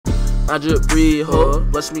I just breathe, ho.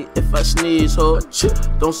 Bless me if I sneeze, ho.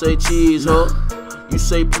 Don't say cheese, ho. You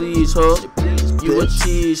say please, ho. You a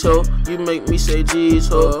cheese, ho. You make me say geez,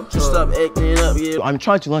 ho. Just stop acting up, yeah. I'm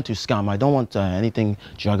trying to learn to scam. I don't want anything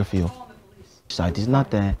geography, yo. Side is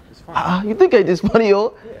not there. You think it is funny,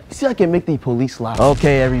 yo? You see, I can make the police laugh.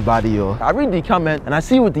 Okay, everybody, yo. I read the comment and I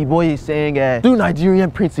see what the boy is saying. Do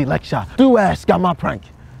Nigerian Prince lecture. Do a scammer prank.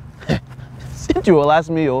 Since you will ask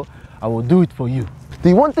me, yo, I will do it for you.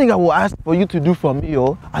 The one thing I will ask for you to do for me,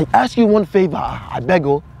 yo, I ask you one favor. I beg,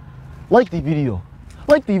 yo. Like the video.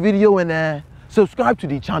 Like the video and subscribe to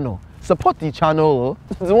the channel. Support the channel, yo.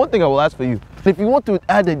 This is the one thing I will ask for you. If you want to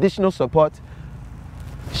add additional support,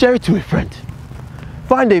 share it to a friend.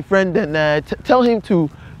 Find a friend and tell him to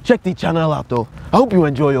check the channel out, though. I hope you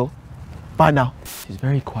enjoy, yo. Bye now. It's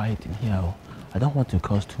very quiet in here, yo. I don't want to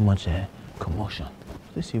cause too much commotion.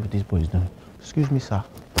 Let's see what this boy is doing. Excuse me, sir.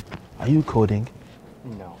 Are you coding?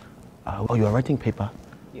 No. Oh, you are writing paper?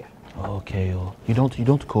 Yeah. Okay, yo. You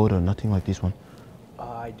don't code or nothing like this one?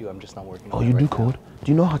 I do. I'm just not working. Oh, you do code?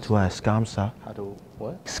 Do you know how to scam, sir? How to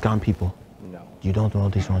what? Scam people. No. You don't know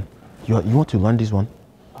this one? You want to learn this one?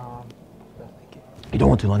 You don't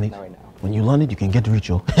want to learn it? Not right now. When you learn it, you can get rich,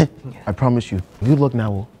 yo. Yeah. I promise you. Good luck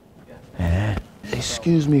now, yo. Yeah.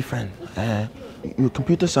 Excuse me, friend. You a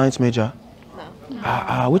computer science major?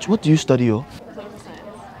 No. What do you study, yo? Political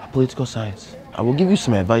science. Political science. I will give you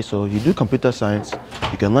some advice, so if you do computer science,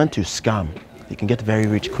 you can learn to scam. You can get very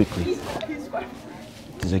rich quickly.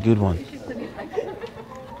 It is a good one.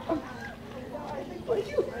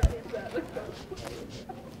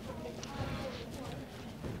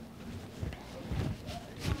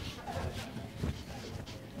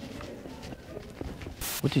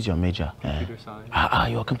 What is your major? Computer science.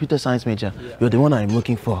 You're a computer science major. Yeah. You're the one I'm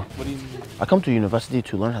looking for. What do you mean? I come to university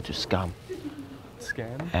to learn how to scam.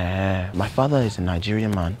 Scam? My father is a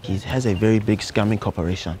Nigerian man. He has a very big scamming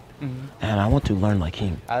corporation. And I want to learn like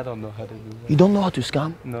him. I don't know how to do that. You don't know how to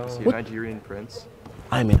scam? No. Is he a Nigerian prince?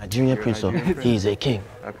 I'm a Nigerian prince, so Nigerian prince. he is a king.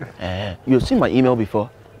 Okay. You've seen my email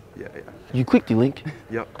before? Yeah. You click the link?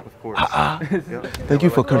 Yep, of course. Yep. Thank you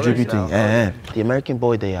for We're like brothers contributing. now. The American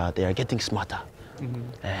boy, they are getting smarter.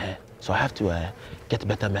 So I have to get a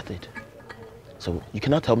better method. So you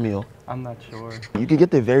cannot help me, yo. I'm not sure. You can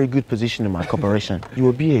get a very good position in my corporation. You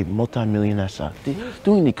will be a multi-millionaire, sir.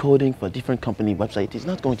 Doing the coding for different company websites is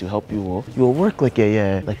not going to help you, oh. You will work like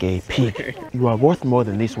a pig. You are worth more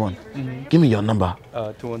than this one. Give me your number.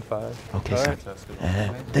 215. Okay, All sir.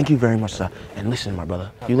 right. Thank you very much, sir. And listen, my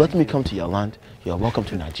brother, you let me come to your land, you are welcome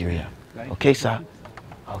to Nigeria. Okay, sir?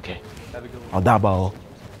 Okay. Have a good one. Odabo.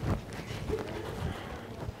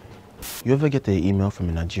 You ever get an email from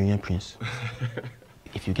a Nigerian prince?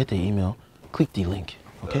 If you get the email, click the link,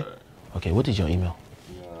 okay? Okay, what is your email?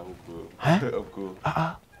 Nah, I'm cool. Huh? I'm cool.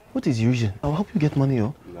 What is your reason? I'll help you get money,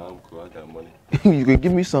 yo. Nah, I'm cool. I got money. You can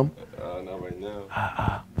give me some? Not right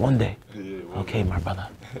now. One day. Yeah, Okay, my brother.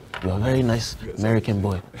 You're a very nice American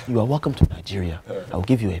boy. You are welcome to Nigeria. I will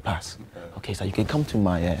give you a pass. Okay, so you can come to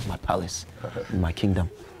my my palace, in my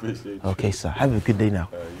kingdom. Appreciate you. Okay, sir. Have a good day now.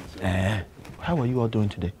 You too. How are you all doing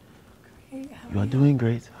today? You are doing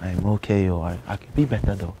great. I am okay, yo. I could be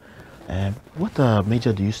better though. What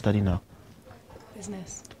major do you study now?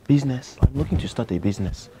 Business. Business. I'm looking to start a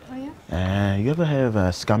business. Oh yeah? You ever heard of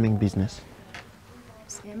a scamming business?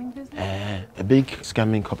 Scamming business? A big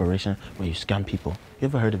scamming corporation where you scam people. You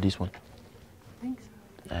ever heard of this one? I think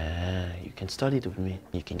so. You can study it with me.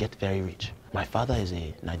 You can get very rich. My father is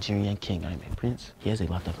a Nigerian king. I'm a prince. He has a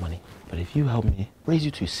lot of money. But if you help me raise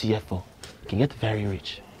you to CFO, you can get very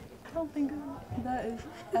rich. I don't think that is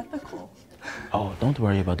ethical. Oh, don't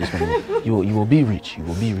worry about this one. You will be rich. You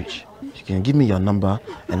will be rich. You can give me your number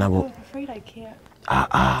and I will... I'm afraid I can't.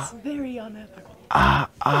 It's very unethical. I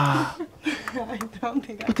don't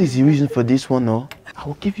think What is the reason for this one, no? I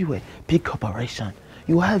will give you a big corporation.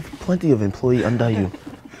 You will have plenty of employees under you.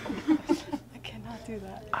 I cannot do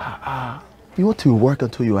that. You want to work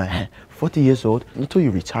until you are 40 years old, until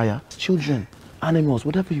you retire. Children, animals,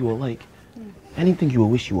 whatever you will like. Anything you will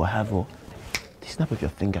wish you will have, or the snap of your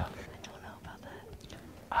finger. I don't know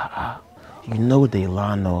about that. You know the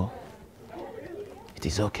land, or it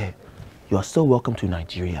is okay. You are still welcome to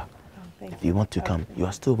Nigeria. If you want to come, you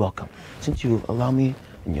are still welcome. Since you allow me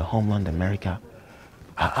in your homeland, America.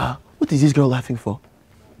 What is this girl laughing for?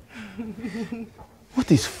 What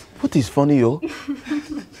is funny, yo?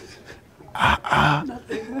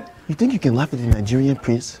 You think you can laugh at the Nigerian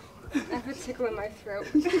prince? I have a tickle in my throat.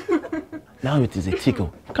 Now it is a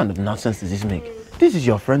tickle. What kind of nonsense does this make? This is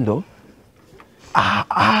your friend, though.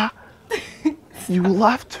 You will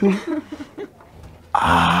laugh too.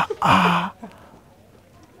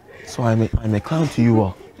 So I'm a clown to you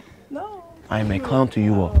all. No. I am a clown to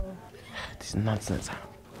you all. This is nonsense.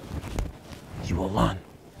 You will learn.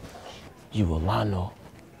 You will learn, oh.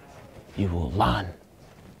 You will learn.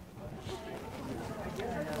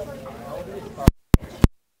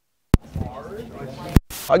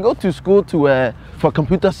 I go to school for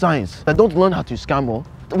computer science. I don't learn how to scam, oh.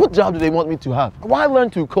 What job do they want me to have? Why learn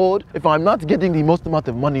to code if I'm not getting the most amount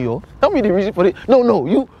of money, oh? Tell me the reason for it. No,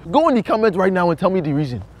 you go in the comments right now and tell me the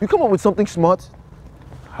reason. You come up with something smart,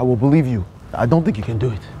 I will believe you. I don't think you can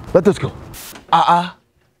do it. Let us go.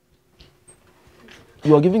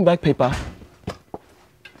 You are giving back paper.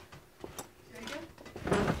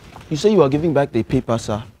 You say you are giving back the paper,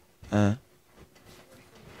 sir.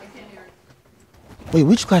 Wait,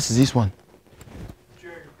 which class is this one?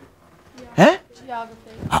 Geography. Huh? Geography.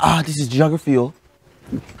 This is geography, oh.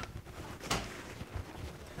 Can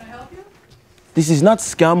I help you? This is not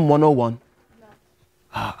scam 101. No.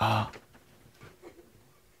 Okay.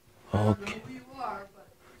 I don't know who you are, but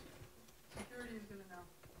security is gonna know.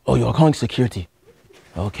 Oh, you are calling security.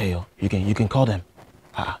 Okay, oh, you can call them.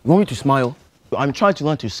 You want me to smile? I'm trying to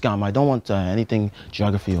learn to scam. I don't want anything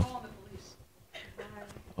geography, oh. Call the police.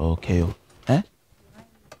 Okay, oh. Huh?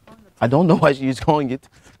 I don't know why she is calling it.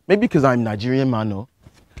 Maybe because I'm Nigerian, man, no.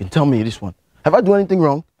 You can tell me this one. Have I done anything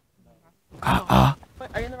wrong? Wait, are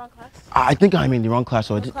you in the wrong class? I think I'm in the wrong class.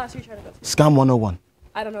 What class are you trying to go to? Scam 101.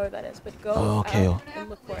 I don't know what that is, but go Okay, out and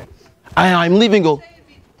look for it. I'm leaving, oh.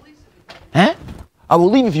 Huh? I will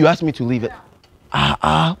leave if you ask me to leave it.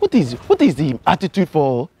 What is the attitude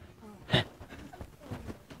for?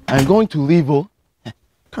 I'm going to leave, oh. What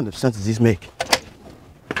kind of sense does this make?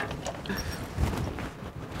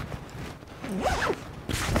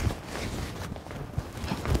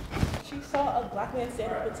 She saw a black man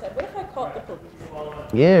stand up and said, what if I called the police?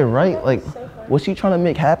 Yeah, right? Like, So funny. what's she trying to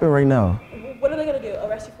make happen right now? What are they going to do?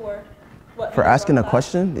 Arrest you for what? For asking a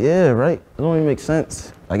question? Yeah, right. It don't even make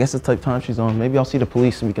sense. I guess it's the type of time she's on. Maybe I'll see the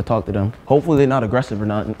police and we can talk to them. Hopefully they're not aggressive or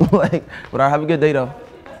nothing. Like, but I have a good day though.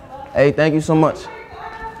 Hey, thank you so much.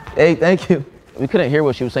 Hey, thank you. We couldn't hear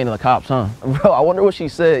what she was saying to the cops, huh? Bro, I wonder what she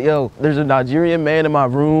said. Yo, there's a Nigerian man in my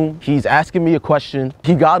room. He's asking me a question.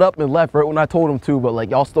 He got up and left right when I told him to, but like,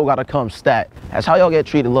 y'all still gotta come stat. That's how y'all get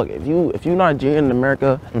treated. Look, if you Nigerian in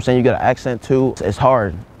America, I'm saying you got an accent too, it's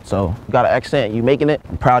hard. So you got an accent, you making it,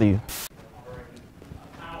 I'm proud of you.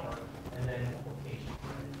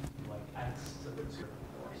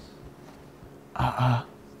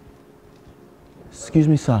 Excuse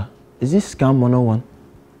me, sir. Is this scam 101?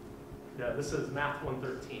 Yeah, this is math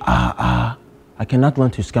 113. I cannot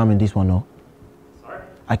learn to scam in this one, no. Sorry?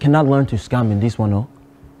 I cannot learn to scam in this one, no.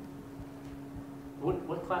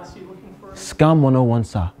 What class are you looking for? Scam 101,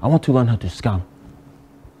 sir. I want to learn how to scam.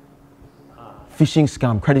 Phishing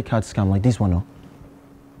scam, credit card scam, like this one, no.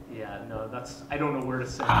 Yeah, no, I don't know where to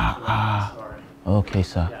send you for that. Sorry. Okay,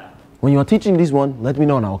 sir. Yeah. When you are teaching this one, let me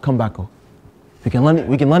know and I'll come back, oh. We can learn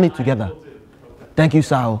it together. Will do. Okay. Thank you,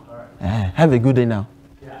 sir. Oh. Have a good day now.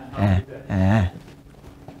 Yeah, have a good day.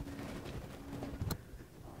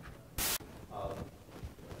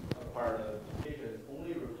 Part of education is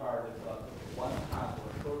only required one time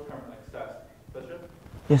for short-term access. Bishop?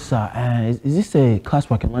 Yes, sir. Is this a class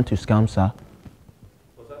where I can learn to scam, sir?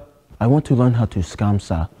 What's that? I want to learn how to scam,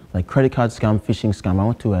 sir. Like credit card scam, phishing scam. I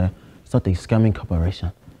want to start a scamming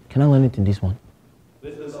corporation. Can I learn it in this one?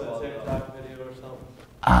 This is a TikTok video or something?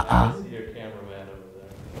 I see your cameraman over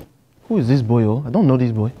there. Who is this boy, oh? I don't know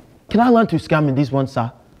this boy. Can I learn to scam in this one,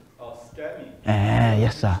 sir? Oh, scamming.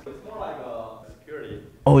 Yes, sir. It's more like security.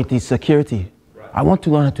 Oh, it is security. Right. I want to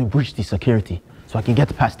learn how to breach the security so I can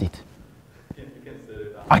get past it. You can sit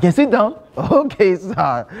it down. I can sit down? Okay,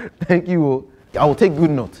 sir. Thank you. Oh. I will take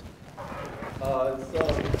good note.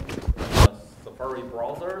 Safari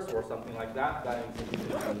browsers or something like that is in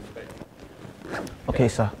the space. Okay,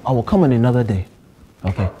 sir. I will come on another day.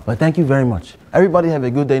 Okay, but thank you very much. Everybody have a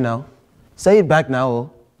good day now. Say it back now.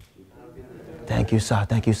 Oh. Thank you, sir.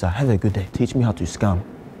 Thank you, sir. Have a good day. Teach me how to scam.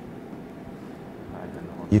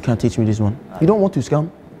 You can't teach me this one. You don't want to scam?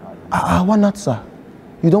 Why not, sir?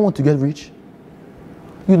 You don't want to get rich?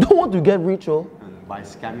 You don't want to get rich, oh? By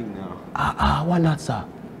scamming now. Why not, sir?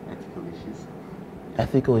 Ethical issues.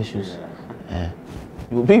 Ethical issues.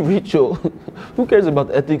 You will be rich, oh. Who cares about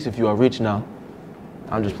ethics if you are rich now?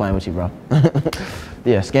 I'm just playing with you, bro.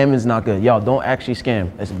 Yeah, scamming is not good. Y'all, don't actually scam.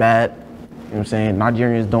 It's bad. You know what I'm saying?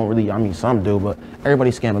 Nigerians don't really, I mean, some do, but everybody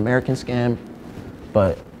scam. Americans scam,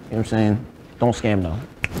 but, you know what I'm saying? Don't scam, though.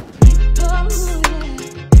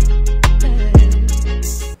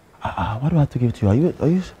 Why do I have to give it to you? Are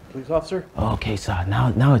you? Police officer? Okay, sir.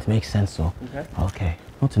 Now it makes sense, so. Okay. Okay.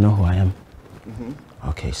 I want to know who I am.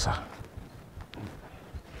 Okay, sir.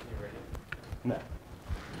 No.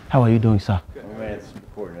 How are you doing, sir? Oh, man, it's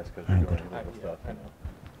recording us because I'm we're good. doing illegal stuff. I know.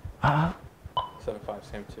 Ah,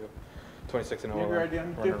 7.5, same too. 26 and You have your ID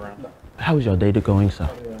on running too? around. how is your day going, sir?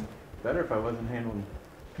 Better if I wasn't handling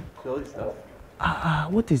silly stuff.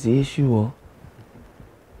 What is the issue, oh?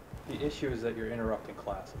 The issue is that you're interrupting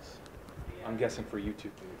classes. I'm guessing for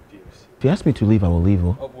YouTube views. If you ask me to leave, I will leave,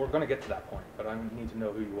 oh. Oh, we're gonna get to that point, but I need to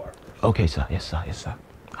know who you are first. Okay, sir. Yes, sir. Yes, sir.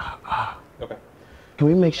 Okay. Can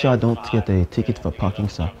we make sure I don't get a ticket for parking,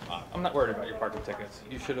 sir? I'm not worried about your parking tickets.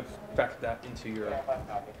 You should have factored that into your...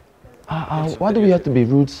 Why do we have to be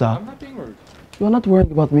rude, sir? I'm not being rude. You are not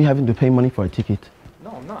worried about me having to pay money for a ticket.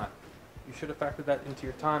 No, I'm not. You should have factored that into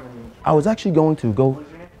your time and... I was actually going to go. What is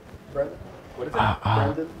your name? Brandon. What is it?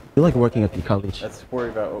 Brandon? You like working at the college? Let's worry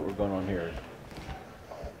about what we're going on here.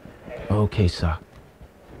 Okay, sir.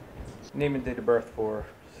 Name and date of birth for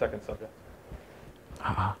second subject.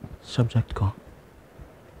 Subject go.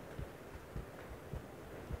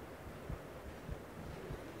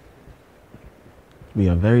 We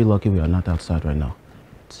are very lucky we are not outside right now.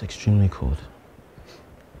 It's extremely cold.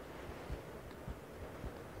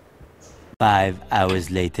 5 hours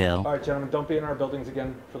later. All right, gentlemen, don't be in our buildings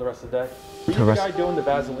again for the rest of the day. Were you The the rest- guy doing the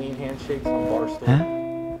Vaseline handshakes on Barstool? Huh?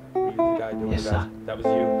 Were you the guy doing Yes, the sir. That was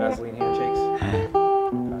you, Vaseline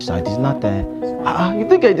handshakes? Side is not there. You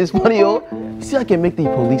think I just money, oh? You see, I can make the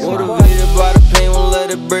police laugh. Motivated by the pain, won't let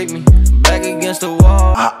it break me. Back against the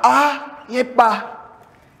wall. Yepa.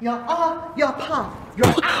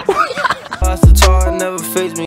 Lost the tar, never faced me.